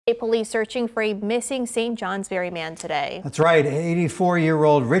Police searching for a missing St. Johnsbury man today. That's right.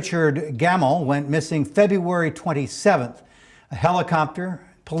 84-year-old Richard Gamble went missing February 27th. A helicopter,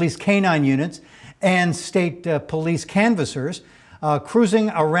 police canine units, and state police canvassers cruising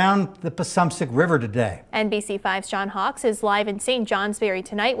around the Passumpsic River today. NBC5's John Hawks is live in St. Johnsbury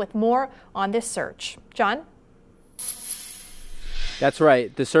tonight with more on this search. John? That's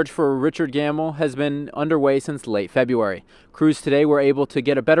right. The search for Richard Gamble has been underway since late February. Crews today were able to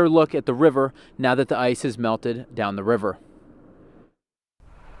get a better look at the river now that the ice has melted down the river.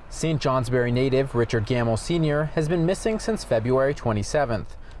 St. Johnsbury native Richard Gamble Sr. has been missing since February 27th.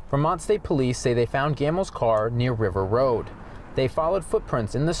 Vermont State Police say they found Gamble's car near River Road. They followed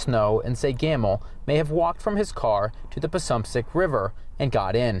footprints in the snow and say Gamble may have walked from his car to the Passumpsic River and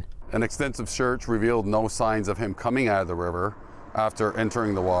got in. An extensive search revealed no signs of him coming out of the river after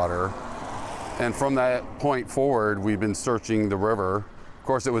entering the water. And from that point forward, we've been searching the river. Of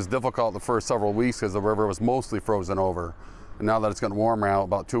course, it was difficult the first several weeks because the river was mostly frozen over. And now that it's gotten warmer out,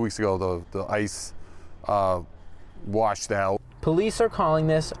 about 2 weeks ago, the ice washed out. Police are calling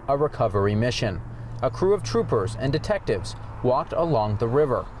this a recovery mission. A crew of troopers and detectives walked along the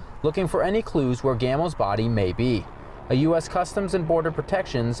river, looking for any clues where Gamble's body may be. A U.S. Customs and Border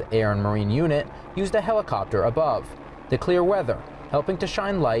Protection's Air and Marine unit used a helicopter above. The clear weather helping to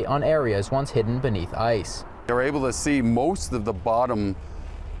shine light on areas once hidden beneath ice. They were able to see most of the bottom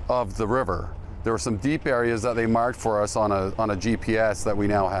of the river. There were some deep areas that they marked for us on a GPS that we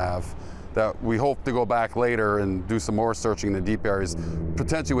now have, that we hope to go back later and do some more searching in the deep areas,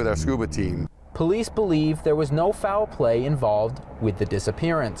 potentially with our scuba team. Police believe there was no foul play involved with the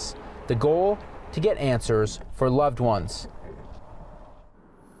disappearance. The goal, to get answers for loved ones.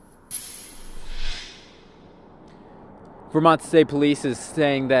 Vermont State Police is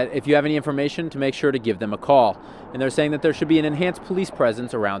saying that if you have any information, to make sure to give them a call. And they're saying that there should be an enhanced police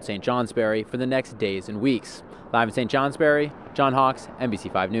presence around St. Johnsbury for the next days and weeks. Live in St. Johnsbury, John Hawks,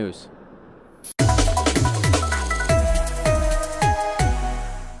 NBC5 News.